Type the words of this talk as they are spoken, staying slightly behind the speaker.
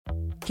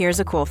Here's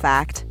a cool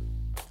fact.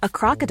 A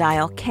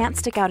crocodile can't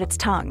stick out its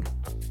tongue.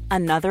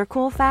 Another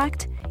cool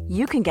fact,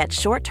 you can get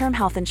short-term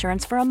health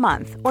insurance for a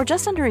month or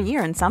just under a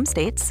year in some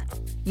states.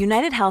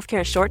 United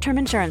Healthcare short-term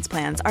insurance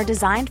plans are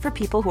designed for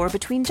people who are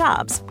between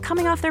jobs,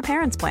 coming off their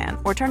parents' plan,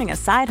 or turning a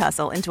side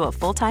hustle into a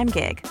full-time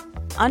gig.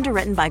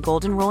 Underwritten by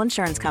Golden Rule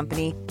Insurance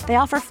Company, they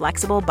offer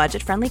flexible,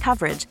 budget-friendly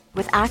coverage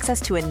with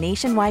access to a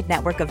nationwide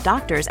network of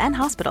doctors and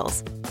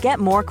hospitals. Get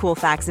more cool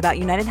facts about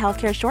United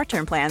Healthcare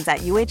short-term plans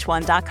at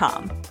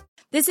uh1.com.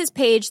 This is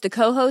Paige, the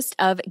co-host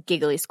of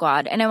Giggly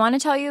Squad, and I want to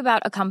tell you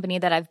about a company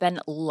that I've been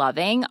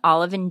loving,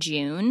 Olive &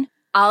 June.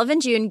 Olive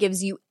 & June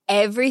gives you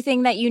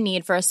everything that you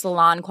need for a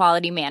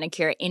salon-quality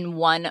manicure in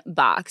one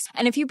box.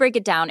 And if you break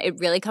it down, it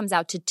really comes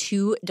out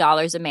to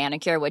 $2 a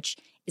manicure, which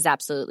is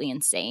absolutely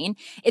insane.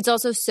 It's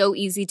also so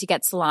easy to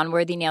get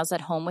salon-worthy nails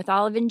at home with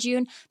Olive &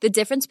 June. The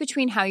difference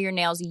between how your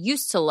nails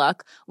used to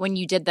look when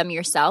you did them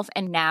yourself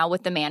and now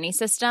with the Mani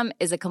system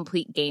is a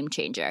complete game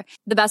changer.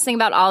 The best thing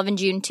about Olive &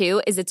 June,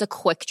 too, is it's a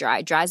quick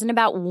dry. Dries in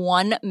about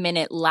 1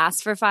 minute,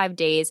 lasts for 5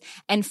 days,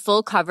 and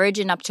full coverage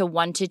in up to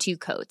 1 to 2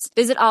 coats.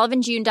 Visit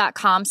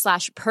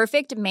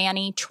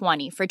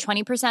oliveandjune.com/perfectmani20 for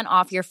 20%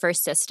 off your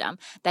first system.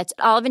 That's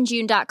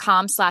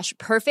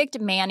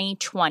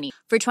oliveandjune.com/perfectmani20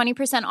 for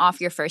 20% off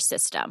your first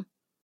system.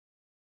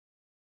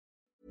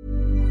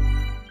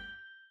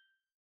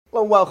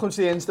 Well, welcome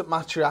to the instant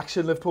match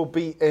reaction. Liverpool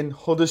beating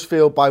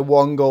Huddersfield by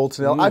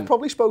 1-0. I've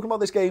probably spoken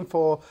about this game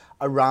for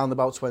around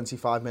about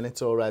 25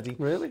 minutes already.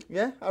 Really?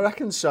 Yeah, I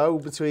reckon so.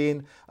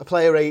 Between a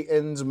player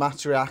ratings,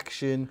 match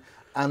reaction,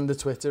 and the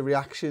Twitter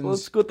reactions. Well,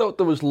 it's good that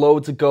there was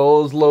loads of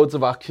goals, loads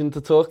of action to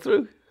talk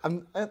through.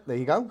 There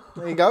you go.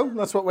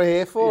 That's what we're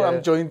here for. Yeah.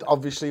 I'm joined,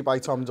 obviously, by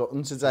Tom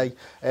Dutton today.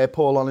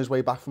 Paul on his way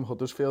back from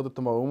Huddersfield at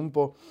the moment.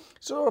 But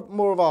it's sort of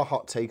more of our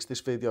hot takes,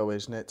 this video,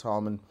 isn't it,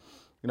 Tom? And,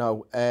 you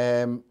know,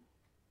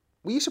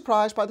 were you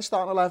surprised by the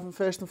starting 11,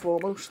 first and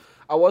foremost?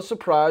 I was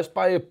surprised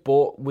by it,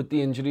 but with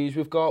the injuries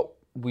we've got,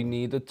 we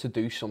needed to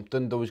do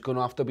something. There was going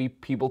to have to be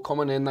people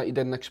coming in that you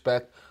didn't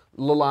expect.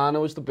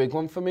 Lallana was the big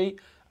one for me.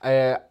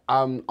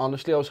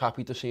 Honestly, I was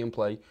happy to see him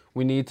play.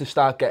 We need to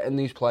start getting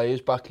these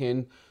players back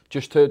in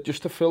just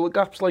to fill the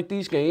gaps like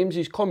these games.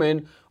 He's come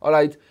in, all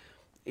right,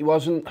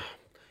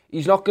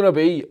 he's not going to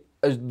be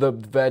as the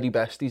very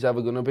best he's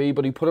ever going to be,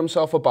 but he put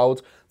himself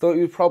about. Thought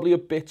he was probably a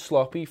bit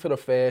sloppy for the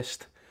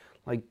first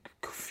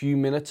few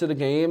minutes of the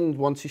game.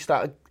 Once he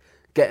started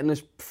getting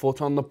his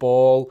foot on the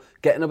ball,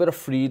 getting a bit of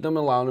freedom,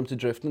 allowing him to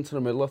drift into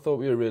the middle, I thought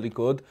we were really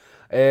good.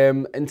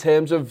 In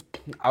terms of,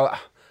 I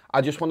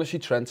just want to see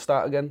Trent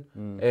start again.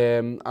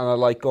 And I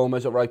like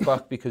Gomez at right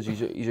back because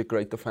he's a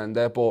great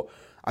defender, but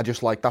I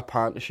just like that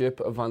partnership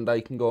of Van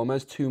Dijk and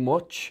Gomez too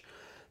much.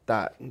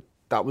 They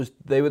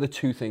were the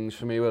two things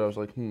for me where I was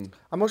like,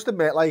 I must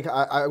admit,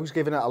 I was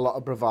giving it a lot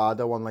of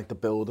bravado on the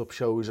build-up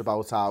shows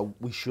about how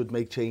we should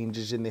make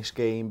changes in this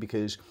game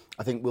because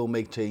I think we'll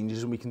make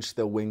changes and we can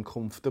still win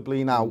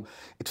comfortably. Now,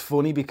 it's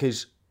funny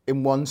because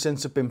in one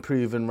sense have been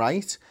proven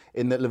right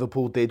in that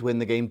Liverpool did win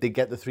the game, did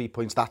get the 3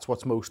 points. That's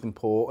what's most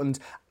important.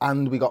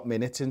 And we got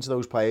minutes into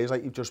those players,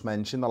 like you've just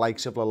mentioned, the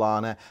likes of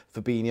Lallana.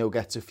 Fabinho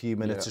gets a few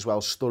minutes as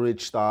well. Sturridge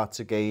starts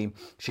a game.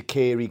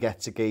 Shaqiri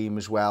gets a game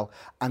as well.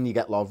 And you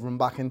get Lovren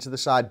back into the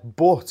side.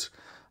 But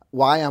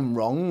why I'm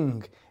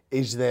wrong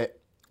is that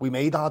we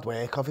made hard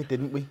work of it,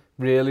 didn't we?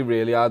 Really,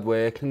 really hard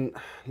work. And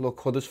look,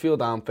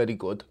 Huddersfield aren't very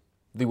good.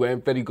 They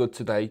weren't very good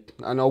today.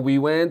 I know we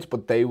weren't,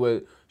 but they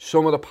were.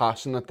 Some of the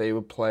passing that they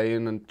were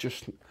playing and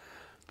just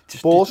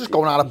balls just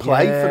going out of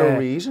play for no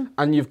reason.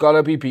 And you've got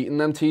to be beating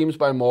them teams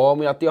by more, and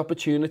we had the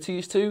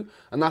opportunities to.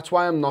 And that's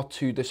why I'm not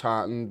too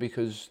disheartened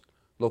because,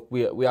 look,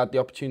 we had the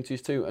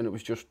opportunities to, and it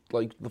was just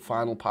like the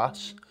final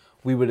pass.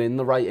 We were in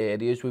the right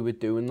areas, we were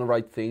doing the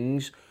right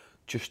things.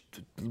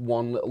 Just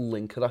one little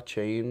link of that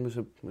chain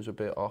was a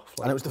bit off.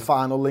 And it was the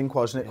final link,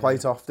 wasn't it? Yeah.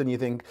 Quite often you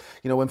think,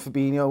 when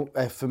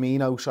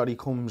Firmino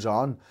comes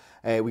on,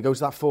 we go to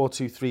that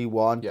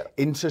 4-2-3-1. Yeah.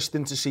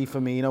 Interesting to see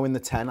Firmino in the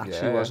 10,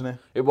 actually, wasn't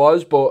it? It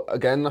was, but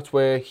again, that's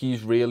where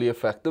he's really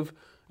effective.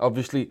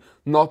 Obviously,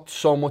 not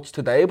so much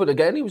today, but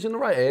again, he was in the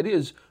right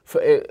areas.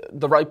 For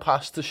the right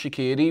pass to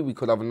Shaqiri, we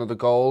could have another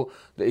goal.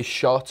 His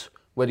shot,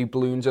 where he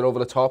balloons it over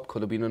the top,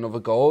 could have been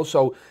another goal.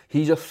 So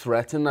he's a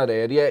threat in that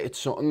area. It's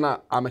something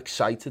that I'm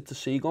excited to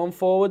see going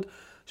forward,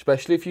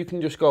 especially if you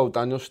can just go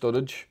Daniel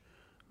Sturridge.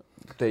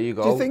 There you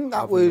go. Do you think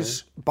that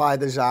was by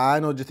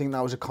design, or do you think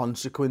that was a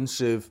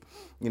consequence of,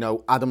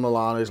 Adam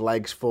Lallana's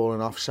legs falling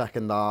off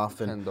second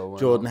half and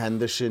Jordan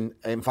Henderson?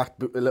 In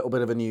fact, a little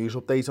bit of a news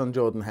update on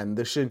Jordan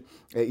Henderson.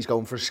 He's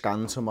going for a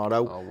scan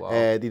tomorrow. Oh, wow.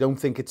 They don't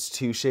think it's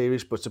too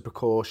serious, but it's a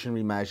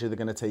precautionary measure. They're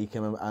going to take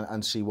him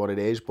and see what it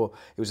is. But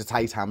it was a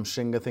tight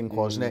hamstring, I think,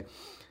 wasn't it?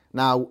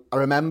 Now, I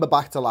remember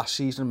back to last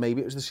season, maybe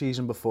it was the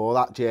season before,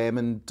 that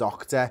German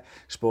doctor,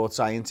 sports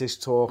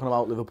scientist, talking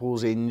about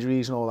Liverpool's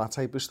injuries and all that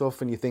type of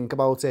stuff. And you think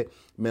about it,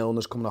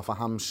 Milner's coming off a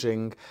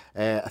hamstring,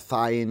 a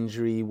thigh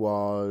injury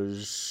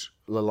was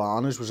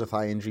Lallana's was a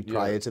thigh injury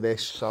prior to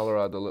this.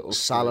 Salah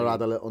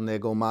had a little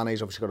niggle.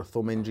 Mane's obviously got a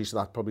thumb injury, so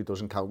that probably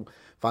doesn't count.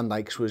 Van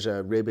Dijk's was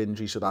a rib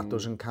injury, so that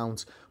doesn't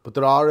count. But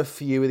there are a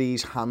few of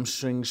these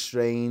hamstring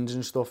strains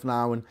and stuff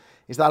now, and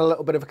is that a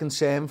little bit of a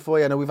concern for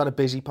you? I know we've had a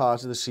busy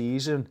part of the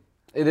season.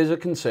 It is a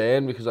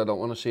concern because I don't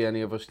want to see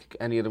any of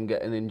them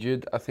getting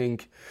injured. I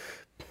think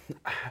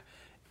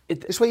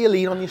it's where you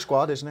lean on your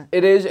squad, isn't it?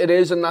 It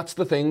is, and that's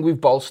the thing. We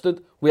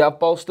have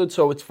bolstered,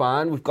 so it's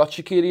fine. We've got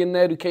Shaqiri in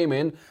there who came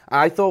in,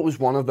 I thought was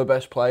one of the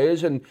best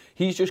players, and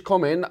he's just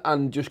come in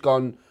and just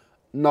gone,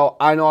 no,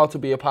 I know how to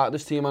be a part of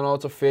this team, I know how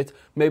to fit.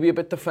 Maybe a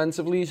bit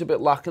defensively, he's a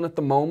bit lacking at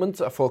the moment.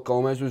 I thought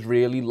Gomez was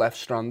really left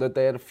stranded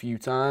there a few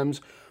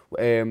times.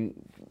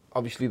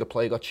 Obviously the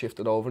play got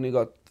shifted over and he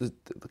got the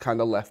kind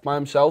of left by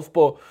himself,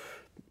 but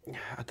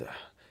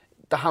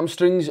the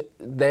hamstrings,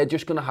 they're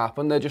just going to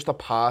happen. They're just a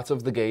part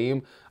of the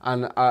game,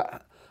 and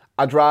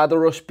I'd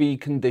rather us be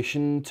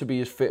conditioned to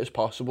be as fit as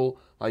possible,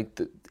 like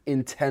the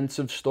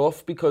intensive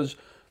stuff, because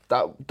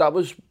that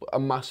was a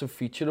massive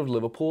feature of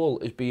Liverpool,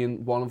 is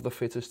being one of the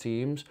fittest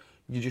teams.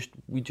 We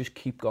just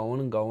keep going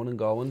and going and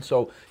going.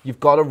 So you've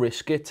got to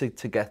risk it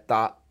to get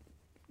that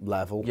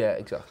level. Yeah,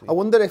 exactly. I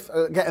wonder if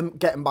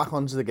getting back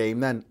onto the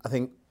game then, I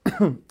think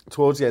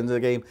towards the end of the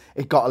game,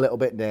 it got a little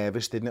bit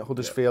nervous, didn't it,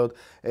 Huddersfield?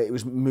 Yeah. It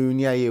was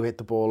Mounier who hit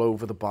the ball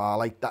over the bar.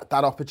 Like that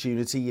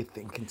opportunity, you're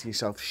thinking to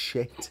yourself,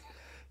 shit.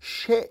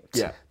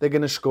 Yeah. They're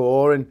going to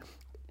score, and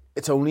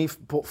it's only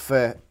but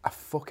for a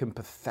fucking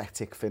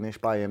pathetic finish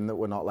by him that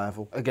we're not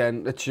level.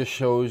 Again, it just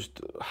shows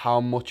how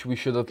much we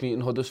should have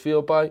beaten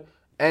Huddersfield by.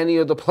 Any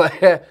other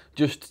player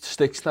just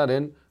sticks that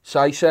in.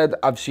 Sai said,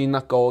 I've seen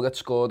that goal get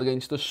scored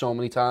against us so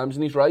many times,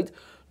 and he's right.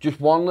 Just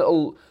one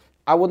little,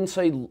 I wouldn't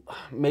say,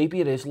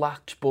 maybe it is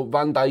lax, but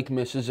Van Dijk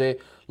misses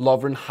it.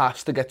 Lovren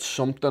has to get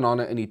something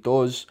on it, and he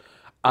does.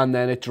 And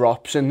then it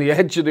drops in the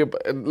edge of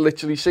the,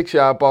 literally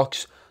 6-yard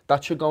box.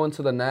 That should go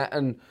into the net,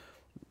 and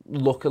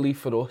luckily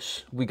for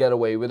us, we get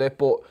away with it.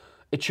 But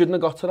it shouldn't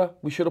have got to that.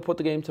 We should have put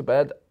the game to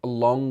bed a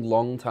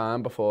long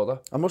time before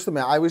that. I must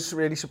admit, I was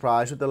really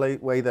surprised with the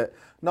way that...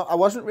 No, I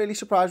wasn't really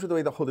surprised with the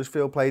way that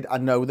Huddersfield played. I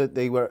know that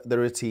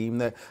they're a team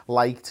that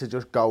like to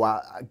just go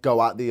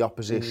at the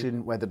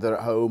opposition, whether they're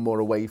at home or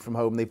away from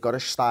home. They've got a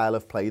style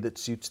of play that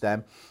suits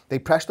them. They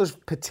pressed us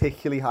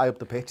particularly high up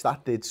the pitch.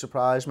 That did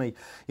surprise me.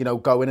 You know,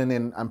 going in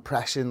and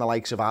pressing the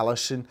likes of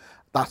Alisson.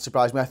 That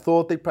surprised me. I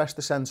thought they'd press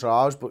the centre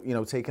halves, but, you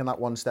know, taking that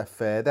one step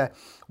further.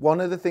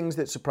 One of the things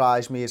that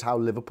surprised me is how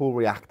Liverpool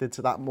reacted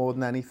to that more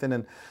than anything.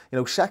 And, you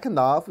know, second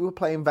half, we were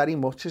playing very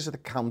much as the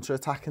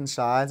counter-attacking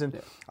side.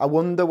 And I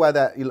wonder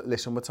whether,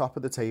 listen, we're top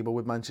of the table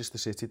with Manchester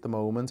City at the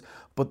moment,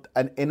 but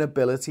an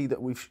inability that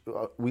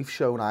we've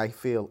shown, I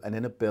feel, an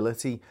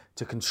inability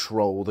to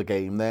control the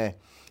game there.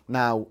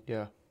 Now,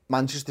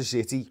 Manchester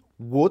City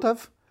would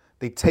have.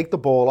 They'd take the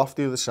ball off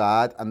the other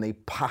side and they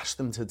pass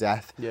them to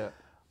death. Yeah.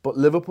 But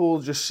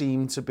Liverpool just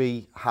seemed to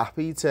be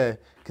happy to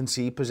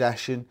concede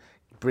possession,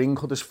 bring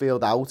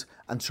Huddersfield out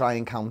and try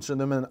and counter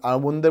them. And I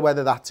wonder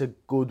whether that's a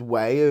good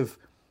way of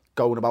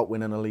going about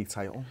winning a league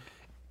title.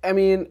 I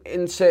mean,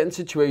 in certain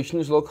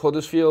situations, look,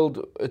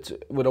 Huddersfield,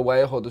 we're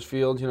away at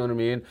Huddersfield, you know what I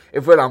mean?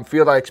 If we're at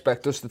Anfield, I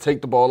expect us to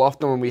take the ball off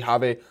them and we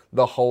have it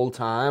the whole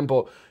time.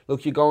 But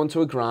look, you go into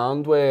a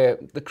ground where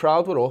the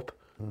crowd were up.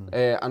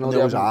 I know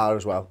there was R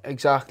as well.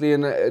 Exactly,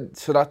 and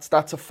so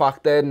that's a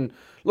fact there. And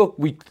look,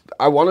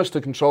 I want us to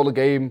control the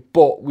game,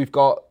 but we've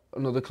got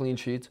another clean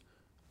sheet.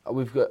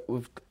 We've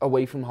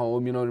away from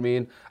home, you know what I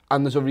mean?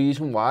 And there's a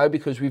reason why,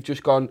 because we've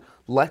just gone,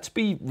 let's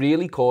be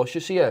really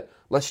cautious here.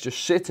 Let's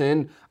just sit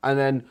in, and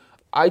then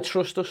I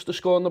trust us to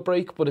score on the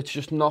break, but it's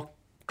just not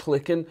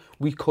clicking.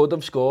 We could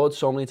have scored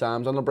so many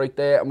times on the break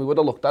there, and we would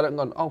have looked at it and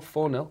gone,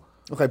 4-0.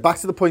 Okay, back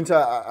to the point,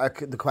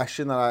 the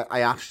question that I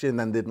asked you and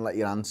then didn't let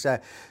you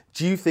answer.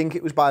 Do you think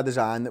it was by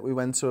design that we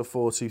went to a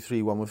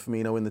 4-2-3-1 with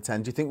Firmino in the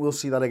 10? Do you think we'll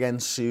see that again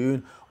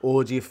soon,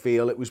 or do you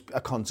feel it was a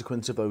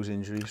consequence of those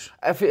injuries?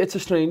 It's a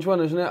strange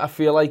one, isn't it? I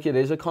feel like it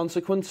is a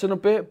consequence in a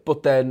bit,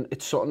 but then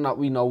it's something that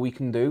we know we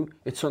can do.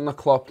 It's something that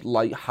Klopp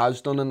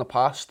has done in the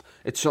past.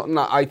 It's something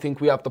that I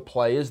think we have the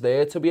players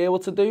there to be able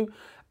to do.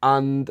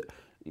 And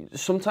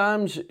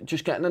sometimes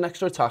just getting an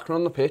extra attacker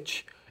on the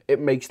pitch, it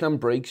makes them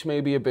breaks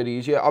maybe a bit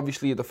easier.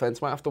 Obviously, your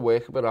defence might have to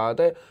work a bit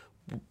harder,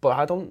 but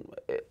I don't...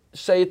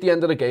 Say at the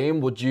end of the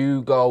game, would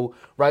you go,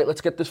 right, let's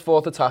get this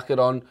fourth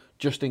attacker on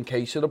just in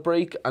case of the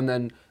break? And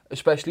then,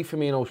 especially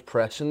Firmino's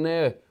pressing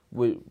there,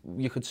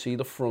 you could see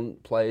the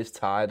front players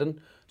tiring.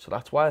 So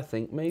that's why I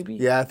think maybe.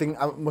 Yeah, I think,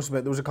 I must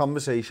admit, there was a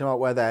conversation about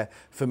whether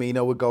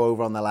Firmino would go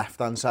over on the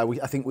left-hand side.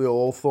 I think we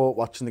all thought,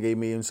 watching the game,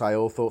 me and Si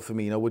all thought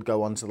Firmino would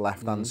go onto the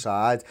left-hand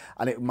side,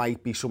 and it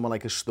might be someone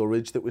like a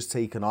Sturridge that was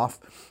taken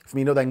off.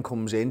 Firmino then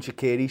comes in,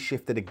 Shaqiri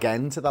shifted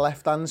again to the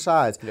left-hand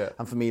side,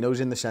 and Firmino's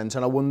in the centre.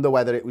 And I wonder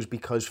whether it was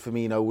because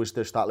Firmino was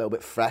just that little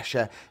bit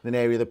fresher in an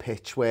area of the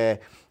pitch where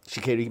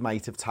Shaqiri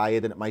might have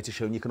tired, and it might have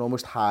shown you can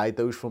almost hide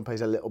those front players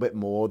a little bit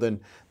more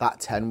than that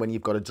 10 when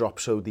you've got to drop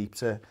so deep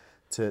to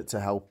to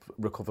help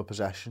recover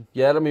possession.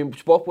 Yeah, I mean,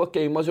 what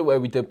game was it where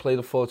we did play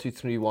the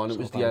 4-2-3-1? It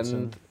was the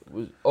end,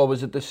 or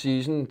was it this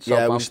season?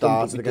 Yeah, we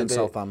started against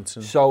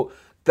Southampton. So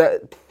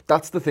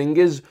that's the thing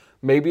is,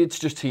 maybe it's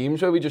just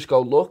teams where we just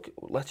go, look,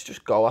 let's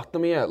just go at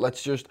them here.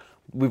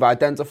 We've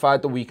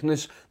identified the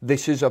weakness.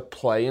 This is a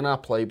play in our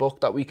playbook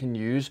that we can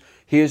use.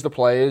 Here's the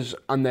players,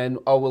 and then,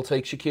 we'll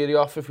take Shaqiri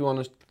off if we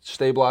want to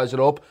stabilise it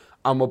up,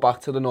 and we're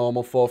back to the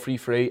normal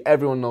 4-3-3.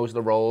 Everyone knows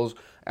the roles,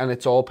 and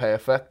it's all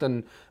perfect.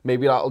 And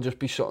maybe that'll just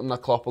be something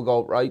that Klopp will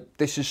go, right,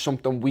 this is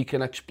something we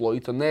can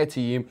exploit on their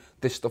team.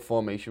 This is the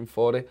formation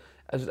for it.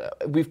 As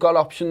we've got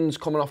options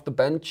coming off the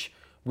bench,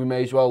 we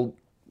may as well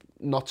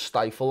not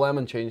stifle them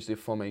and change the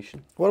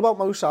formation. What about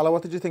Mo Salah?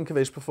 What did you think of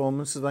his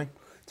performance today?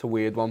 It's a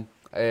weird one.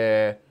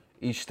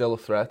 He's still a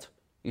threat.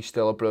 He's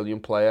still a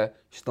brilliant player.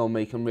 He's still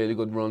making really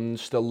good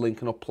runs, still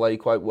linking up play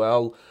quite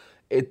well.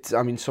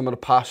 Some of the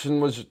passing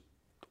was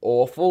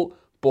awful,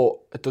 but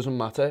it doesn't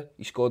matter.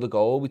 He scored a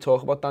goal. We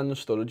talk about Daniel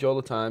Sturridge all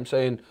the time,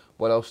 saying,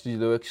 what else did you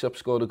do except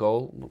score a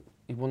goal?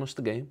 He won us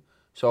the game.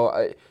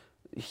 So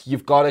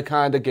you've got to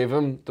kind of give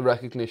him the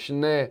recognition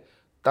there.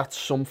 That's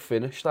some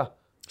finish, that.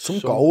 Some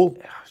goal.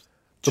 Yeah,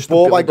 the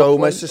ball by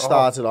Gomez has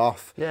started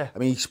off. Yeah. I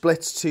mean, he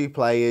splits two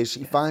players.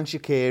 He finds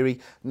Shaqiri.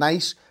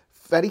 Nice,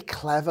 very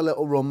clever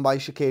little run by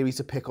Shaqiri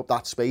to pick up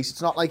that space.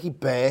 It's not like he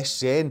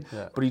bursts in,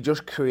 but he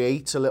just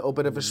creates a little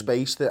bit of a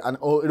space that, and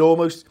it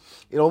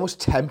almost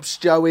tempts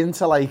Joe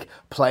into like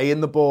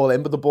playing the ball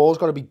in. But the ball's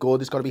got to be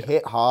good. It's got to be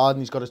hit hard,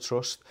 and he's got to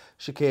trust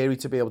Shaqiri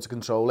to be able to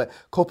control it.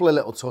 Couple of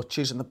little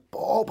touches, and the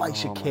ball by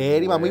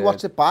Shaqiri, man. We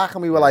watched it back,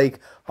 and we were like,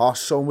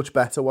 so much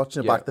better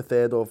watching it back the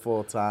third or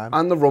fourth time.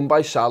 And the run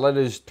by Salah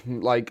is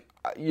like,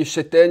 you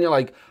sit there and you're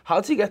like,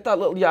 how did he get that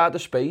little yard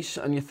of space?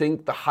 And you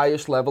think the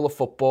highest level of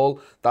football,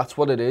 that's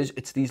what it is.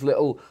 It's these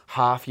little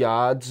half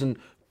yards, and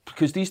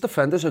because these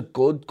defenders are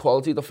good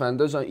quality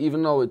defenders,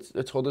 even though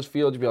it's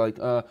Huddersfield, you'd be like,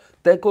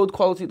 they're good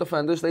quality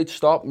defenders. They'd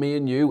stop me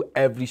and you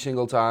every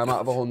single time out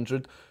of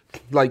 100.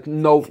 Like,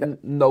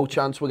 no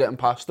chance we're getting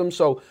past them.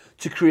 So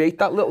to create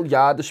that little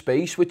yard of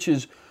space, which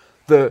is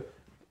the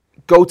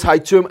go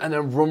tight to him and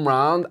then run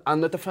round,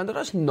 and the defender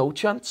has no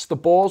chance. The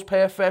ball's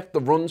perfect, the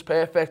run's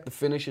perfect, the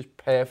finish is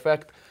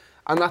perfect,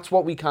 and that's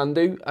what we can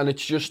do. And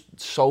it's just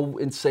so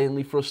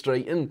insanely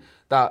frustrating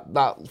that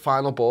that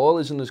final ball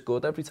isn't as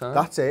good every time.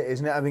 That's it,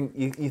 isn't it? I mean,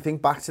 you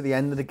think back to the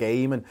end of the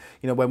game, and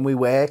when we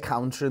were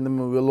countering them,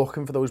 we were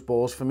looking for those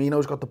balls.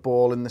 Firmino's got the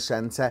ball in the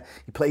centre.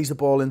 He plays the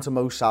ball into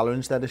Mo Salah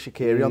instead of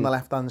Shaqiri on the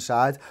left-hand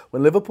side.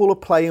 When Liverpool are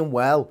playing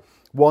well,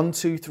 1,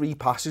 2, 3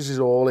 passes is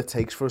all it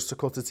takes for us to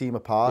cut a team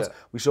apart. Yeah.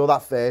 We saw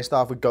that first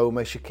half with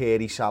Gomez,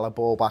 Shaqiri, Salah,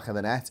 ball back in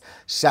the net.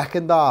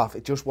 Second half,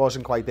 it just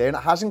wasn't quite there. And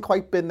it hasn't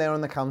quite been there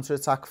on the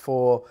counter-attack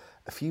for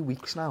a few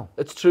weeks now.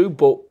 It's true,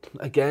 but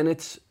again,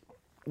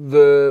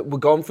 we're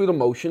going through the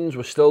motions.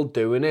 We're still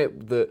doing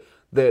it.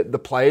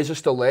 The players are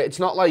still there. It's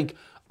not like,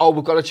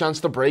 we've got a chance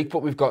to break,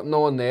 but we've got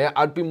no one there.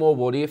 I'd be more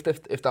worried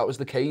if that was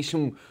the case.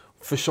 And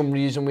for some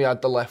reason, we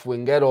had the left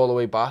winger all the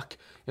way back.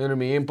 You know what I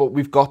mean? But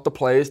we've got the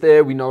players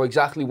there. We know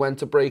exactly when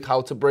to break,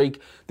 how to break.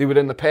 They were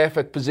in the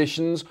perfect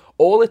positions.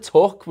 All it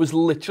took was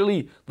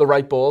literally the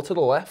right ball to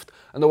the left.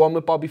 And the one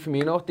with Bobby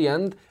Firmino at the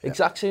end,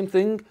 exact same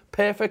thing.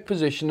 Perfect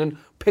positioning,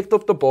 picked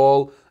up the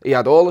ball. He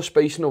had all the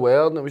space in the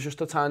world, and it was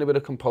just a tiny bit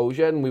of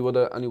composure, and he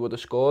would have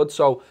scored.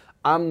 So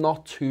I'm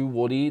not too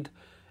worried.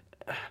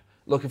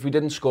 Look, if we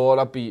didn't score,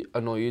 I'd be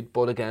annoyed.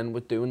 But again,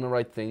 we're doing the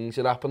right things.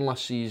 It happened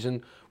last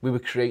season. We were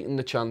creating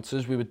the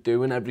chances. We were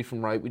doing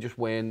everything right. We just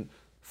weren't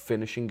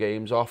finishing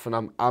games off,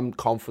 and I'm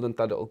confident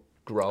that it'll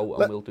grow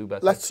and we'll do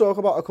better. Let's talk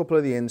about a couple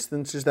of the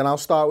instances. Then I'll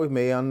start with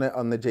me on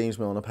the James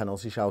Milner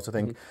penalty shout. I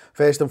think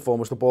first and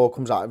foremost, the ball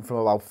comes at him from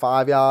about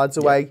 5 yards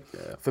away.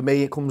 Yeah. For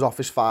me, it comes off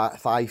his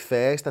thigh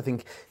first. I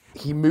think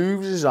he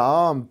moves his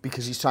arm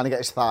because he's trying to get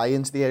his thigh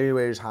into the area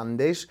where his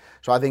hand is.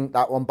 So I think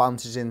that one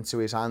bounces into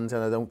his hand,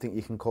 and I don't think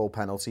you can call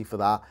penalty for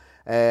that.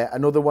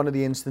 Another one of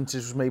the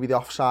instances was maybe the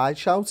offside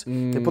shout.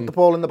 They put the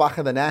ball in the back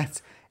of the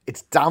net.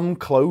 It's damn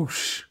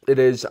close. It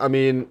is. I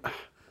mean,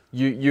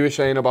 you were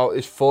saying about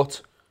his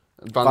foot,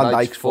 Van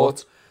Dijk's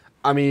foot.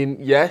 I mean,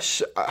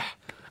 yes,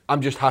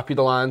 I'm just happy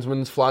the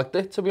linesman's flagged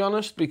it, to be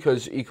honest,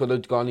 because he could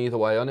have gone either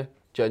way on it.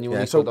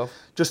 Genuinely could have.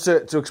 Just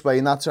to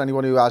explain that to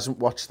anyone who hasn't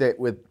watched it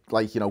with,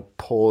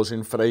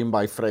 pausing frame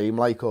by frame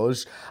like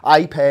us,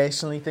 I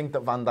personally think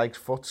that Van Dijk's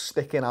foot's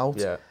sticking out.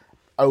 Yeah.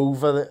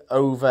 Over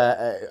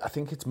I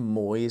think it's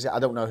Moyes. I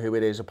don't know who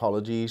it is.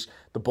 Apologies,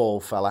 the ball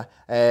fella.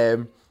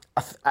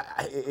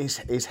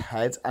 His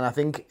head, and I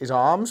think his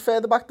arms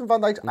further back than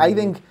Van Dijk's. I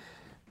think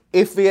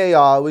if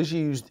VAR was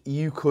used,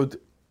 you could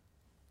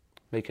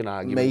make an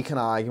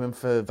argument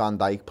for Van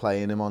Dijk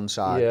playing him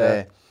onside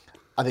there.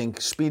 I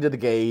think speed of the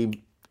game,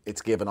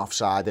 it's given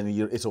offside, and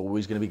it's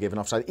always going to be given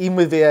offside. Even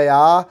with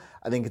VAR,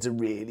 I think it's a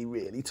really,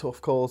 really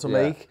tough call to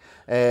make.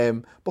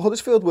 But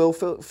Huddersfield will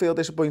feel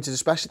disappointed,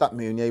 especially that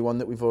Meunier one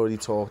that we've already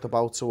talked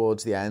about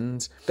towards the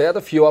end. They had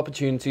a few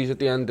opportunities at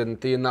the end,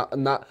 didn't they?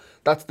 And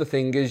that's the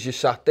thing, is you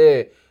sat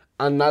there,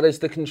 and that is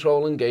the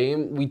controlling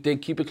game. We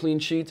did keep a clean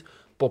sheet,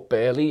 but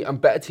barely.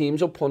 And better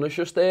teams will punish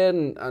us there,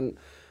 and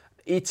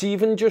it's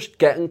even just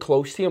getting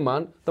close to your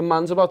man. The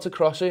man's about to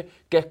cross it,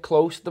 get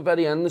close at the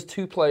very end. There's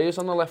 2 players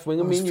on the left wing.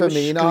 I mean, you were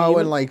screaming. Firmino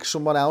and like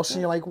someone else,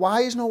 and you're like, why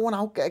is no one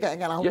out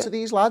getting out to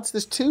these lads?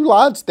 There's 2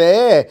 lads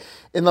there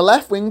in the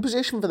left wing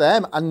position for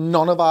them, and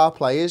none of our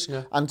players.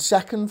 Yeah. And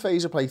second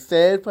phase of play,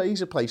 third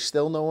phase of play,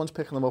 still no one's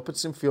picking them up.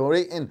 It's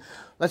infuriating.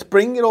 Let's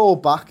bring it all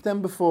back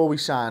then before we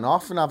sign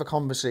off and have a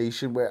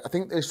conversation where I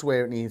think this is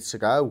where it needs to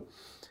go.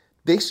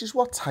 This is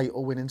what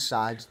title-winning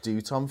sides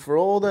do, Tom. For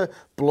all the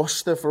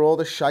bluster, for all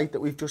the shite that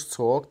we've just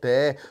talked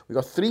there, we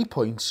got 3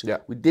 points. Yeah.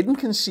 We didn't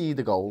concede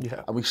a goal,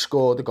 and we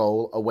scored a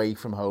goal away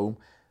from home.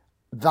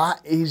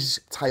 That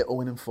is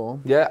title-winning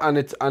form. Yeah, and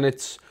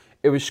it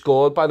was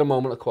scored by the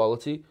moment of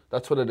quality.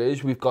 That's what it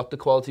is. We've got the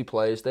quality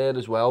players there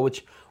as well,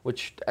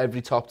 which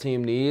every top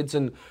team needs.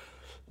 And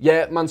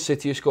yeah, Man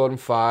City are scoring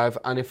 5,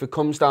 and if it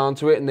comes down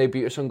to it and they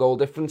beat us on goal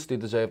difference, they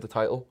deserve the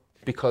title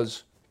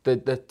because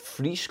they're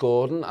free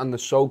scoring and they're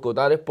so good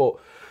at it, but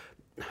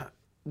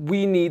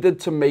we needed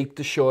to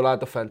make sure our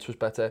defence was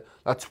better.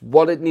 That's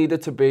what it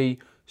needed to be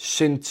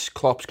since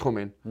Klopp's come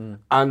in,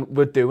 and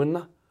we're doing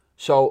that.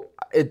 So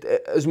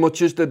as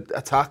much as the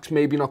attack's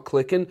maybe not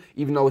clicking,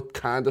 even though it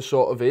kind of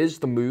sort of is,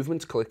 the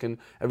movement's clicking,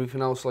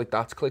 everything else like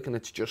that's clicking,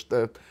 it's just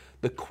the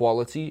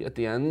quality at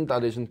the end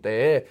that isn't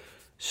there.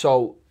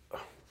 So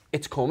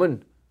it's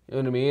coming,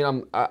 you know what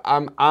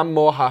I mean? I'm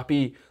more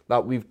happy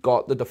that we've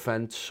got the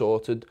defence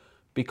sorted,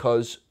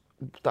 because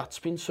that's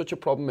been such a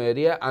problem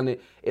area, and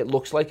it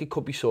looks like it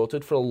could be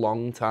sorted for a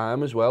long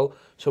time as well.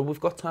 So we've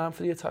got time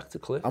for the attack to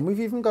click. And we've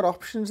even got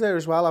options there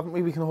as well, haven't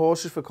we? We can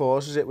horses for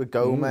courses it with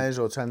Gomez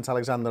or Trent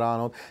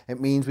Alexander-Arnold. It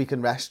means we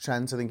can rest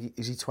Trent. I think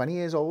is he 20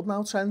 years old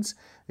now, Trent?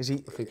 Is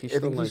he? I think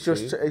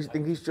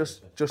he's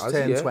just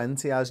turned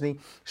 20, hasn't he?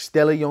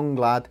 Still a young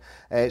lad.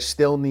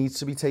 Still needs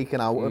to be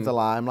taken out of the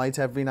limelight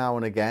every now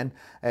and again,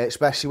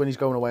 especially when he's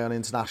going away on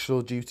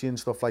international duty and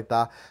stuff like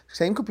that.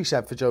 Same could be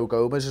said for Joe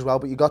Gomez as well.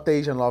 But you got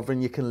Dejan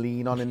Lovren you can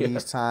lean on in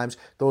these times.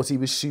 Thought he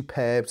was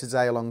superb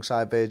today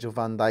alongside Virgil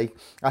van Dijk.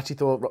 Actually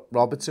thought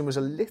Robertson was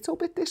a little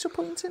bit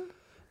disappointing.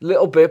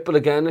 Little bit, but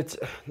again,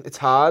 it's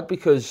hard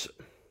because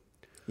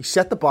he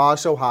set the bar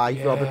so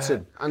high,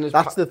 Robertson. And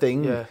that's the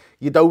thing. Yeah.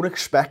 You don't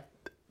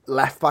expect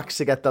left backs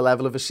to get the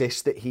level of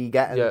assist that he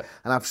gets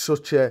and have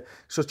such a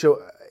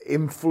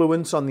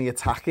influence on the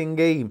attacking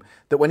game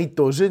that when he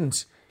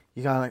doesn't,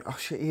 you're kind of like, oh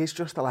shit, he is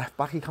just a left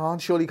back.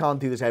 Surely he can't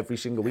do this every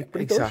single week.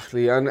 But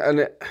exactly,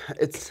 and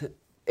it's.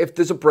 If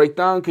there's a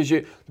breakdown, because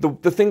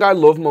the thing I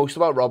love most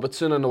about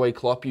Robertson and the way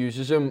Klopp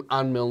uses him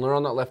and Milner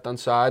on that left-hand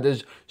side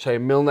is, say,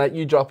 Milner,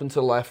 you drop into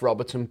the left,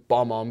 Robertson,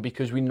 bomb on,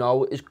 because we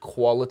know his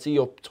quality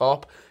up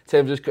top, in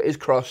terms of his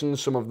crossing,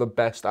 some of the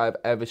best I've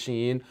ever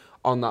seen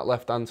on that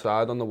left-hand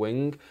side on the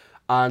wing.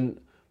 And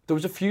there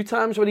was a few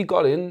times when he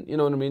got in, you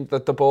know what I mean,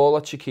 that the ball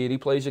that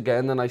Shaqiri plays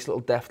again, the nice little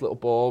deft little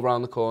ball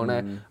around the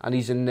corner, and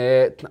he's in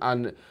there,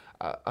 and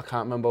I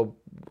can't remember,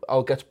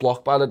 gets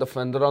blocked by the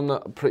defender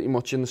on pretty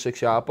much in the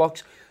 6-yard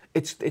box.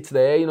 It's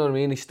there, you know what I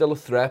mean? He's still a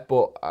threat,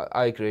 but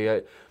I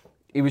agree.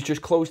 He was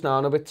just closed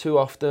down a bit too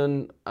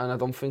often, and I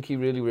don't think he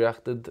really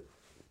reacted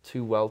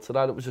too well to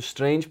that. It was a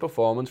strange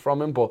performance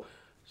from him, but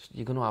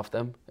you're going to have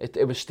them.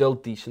 It was still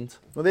decent.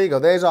 Well, there you go.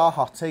 There's our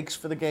hot takes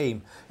for the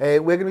game. We're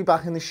going to be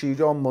back in the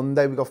studio on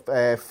Monday. We've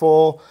got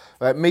 4,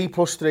 me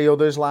plus 3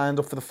 others lined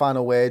up for the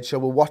final word. So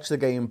we'll watch the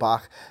game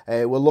back.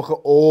 We'll look at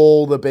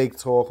all the big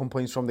talking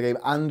points from the game,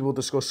 and we'll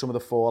discuss some of the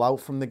fallout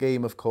from the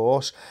game, of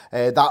course.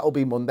 That'll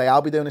be Monday.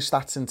 I'll be doing a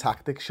stats and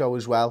tactics show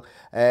as well.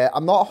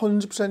 I'm not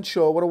 100%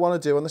 sure what I want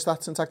to do on the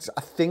stats and tactics.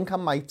 I think I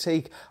might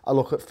take a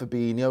look at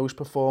Fabinho's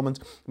performance,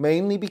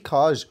 mainly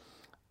because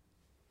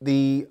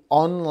the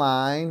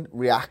online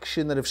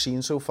reaction that I've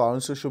seen so far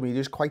on social media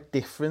is quite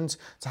different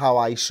to how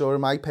I saw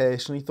him. I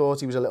personally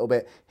thought he was a little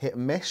bit hit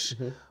and miss,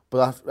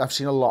 but I've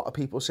seen a lot of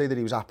people say that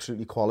he was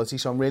absolutely quality.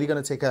 So I'm really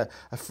going to take a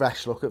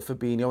fresh look at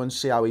Fabinho and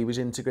see how he was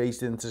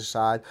integrated into the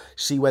side,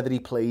 see whether he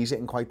plays it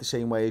in quite the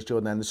same way as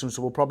Jordan Henderson.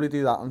 So we'll probably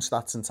do that on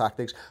Stats and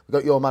Tactics. We've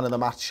got your Man of the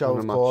Match show,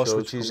 of course,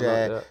 which is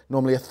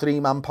normally a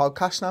 3-man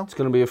podcast now. It's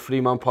going to be a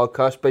 3-man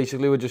podcast.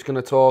 Basically, we're just going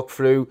to talk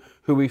through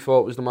who we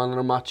thought was the man of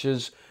the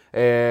matches.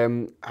 I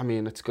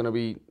mean, it's going to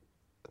be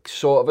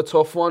sort of a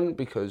tough one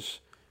because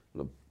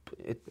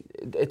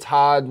it's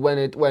hard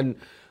when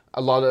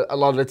a lot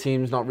of the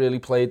teams not really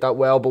played that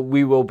well, but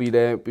we will be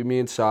there, be me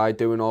inside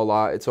doing all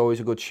that. It's always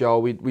a good show.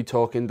 We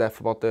talk in depth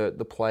about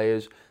the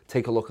players,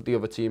 take a look at the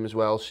other team as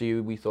well, see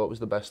who we thought was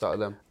the best out of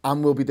them.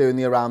 And we'll be doing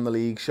the Around the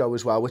League show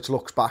as well, which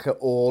looks back at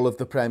all of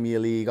the Premier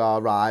League,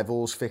 our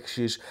rivals,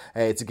 fixtures,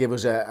 to give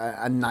us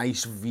a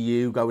nice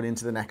view going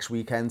into the next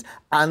weekend.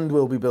 And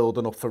we'll be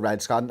building up for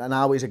Red Scar. And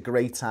now is a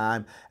great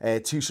time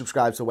to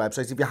subscribe to the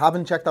website. If you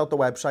haven't checked out the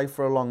website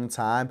for a long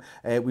time,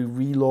 we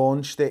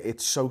relaunched it.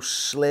 It's so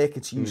slick,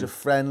 it's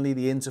user-friendly,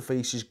 the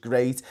interface is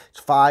great. It's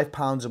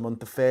 £5 a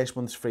month, the first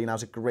month's free.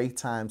 Now's a great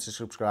time to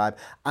subscribe.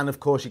 And of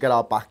course, you get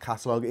our back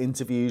catalogue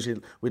interviews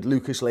with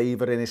Lucas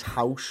Leiva in his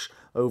house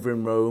over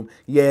in Rome,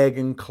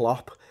 Jurgen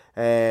Klopp,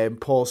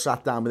 Paul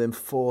sat down within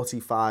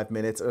 45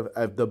 minutes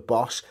of the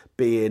boss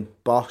being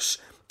boss.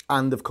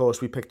 And of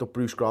course, we picked up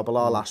Bruce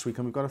Grobbelaar last week,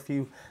 and we've got a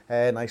few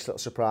nice little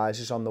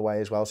surprises on the way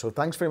as well. So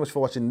thanks very much for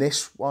watching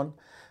this one.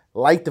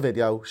 Like the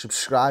video,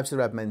 subscribe to the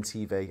Redmen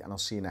TV, and I'll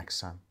see you next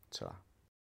time. Ta-ra.